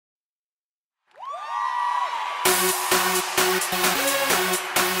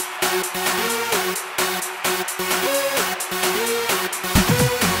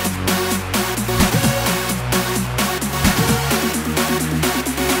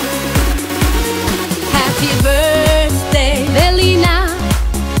Happy birthday, Evelina.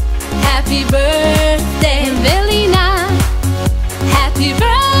 Happy birthday, Evelina. Happy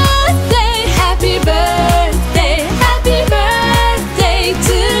birthday, happy birthday, happy birthday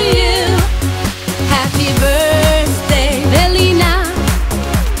to you. Happy birthday, Evelina.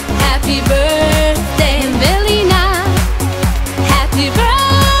 Happy birthday, Evelina. Happy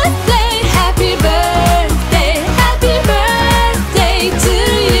birthday, happy birthday, happy birthday to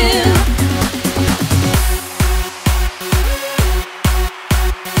you.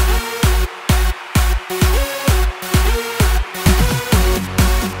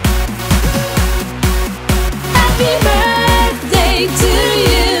 Happy birthday to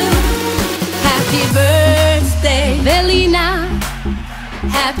you. Happy birthday, Evelina.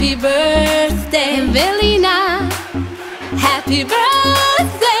 Happy birthday, Evelina. Happy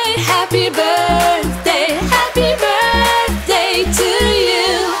birthday, happy birthday.